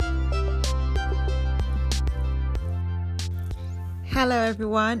Hello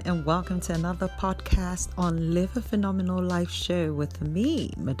everyone, and welcome to another podcast on Live a Phenomenal Life show with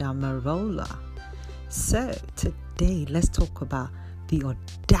me, Madame Marola. So today let's talk about the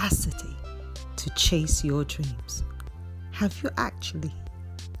audacity to chase your dreams. Have you actually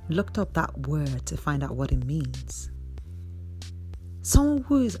looked up that word to find out what it means? Someone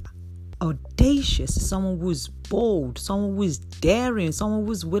who is audacious, someone who is bold, someone who is daring, someone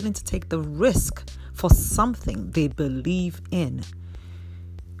who is willing to take the risk for something they believe in.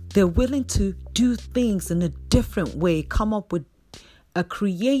 They're willing to do things in a different way, come up with a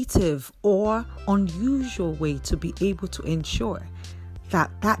creative or unusual way to be able to ensure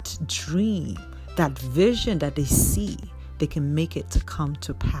that dream, that vision that they see, they can make it to come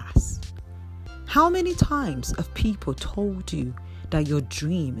to pass. How many times have people told you that your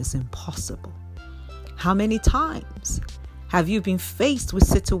dream is impossible? How many times have you been faced with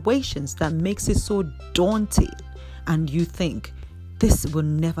situations that makes it so daunting and you think, this will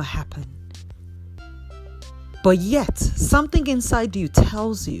never happen? But yet, something inside you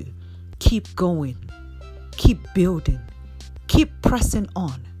tells you, keep going, keep building, keep pressing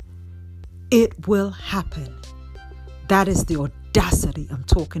on. It will happen. That is the audacity I'm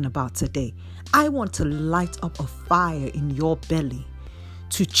talking about today. I want to light up a fire in your belly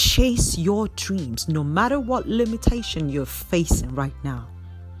to chase your dreams, no matter what limitation you're facing right now.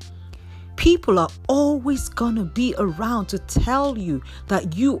 People are always gonna be around to tell you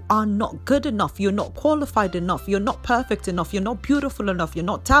that you are not good enough, you're not qualified enough, you're not perfect enough, you're not beautiful enough, you're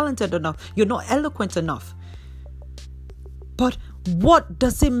not talented enough, you're not eloquent enough. But what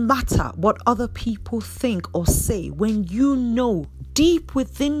does it matter what other people think or say when you know deep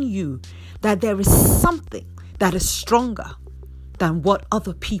within you that there is something that is stronger than what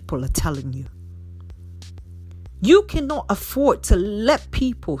other people are telling you? You cannot afford to let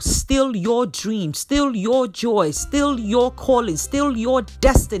people steal your dreams, steal your joy, steal your calling, steal your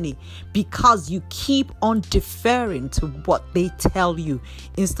destiny because you keep on deferring to what they tell you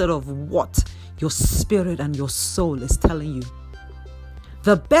instead of what your spirit and your soul is telling you.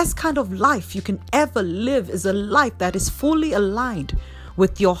 The best kind of life you can ever live is a life that is fully aligned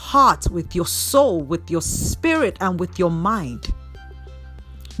with your heart, with your soul, with your spirit, and with your mind.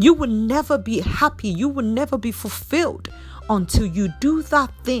 You will never be happy. You will never be fulfilled until you do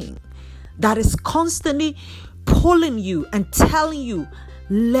that thing that is constantly pulling you and telling you,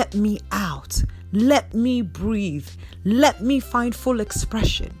 let me out, let me breathe, let me find full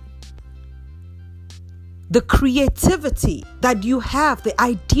expression. The creativity that you have, the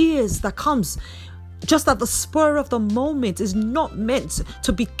ideas that comes just at the spur of the moment is not meant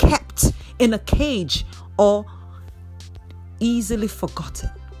to be kept in a cage or easily forgotten.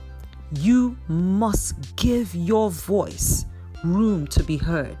 You must give your voice room to be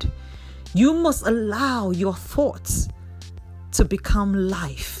heard. You must allow your thoughts to become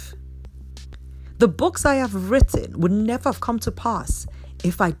life. The books I have written would never have come to pass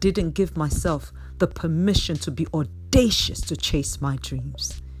if I didn't give myself the permission to be audacious to chase my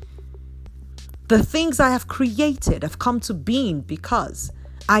dreams. The things I have created have come to being because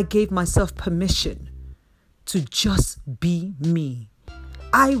I gave myself permission to just be me.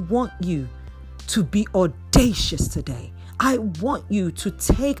 I want you to be audacious today. I want you to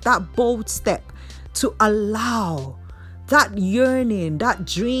take that bold step to allow that yearning, that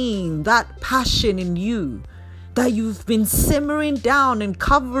dream, that passion in you that you've been simmering down and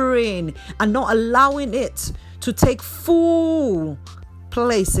covering and not allowing it to take full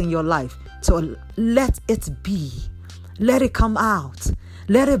place in your life. So let it be. Let it come out.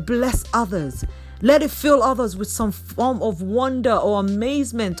 Let it bless others. Let it fill others with some form of wonder or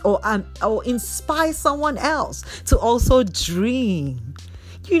amazement or inspire someone else to also dream.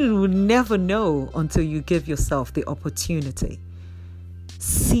 You will never know until you give yourself the opportunity.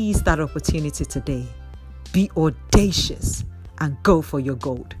 Seize that opportunity today. Be audacious and go for your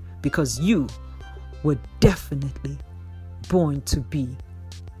gold because you were definitely born to be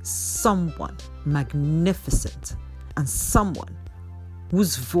someone magnificent and someone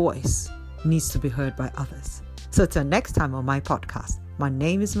whose voice needs to be heard by others. So till next time on my podcast, my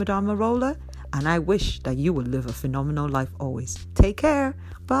name is Madame Marola, and I wish that you will live a phenomenal life always. Take care.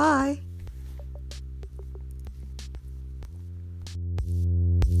 Bye.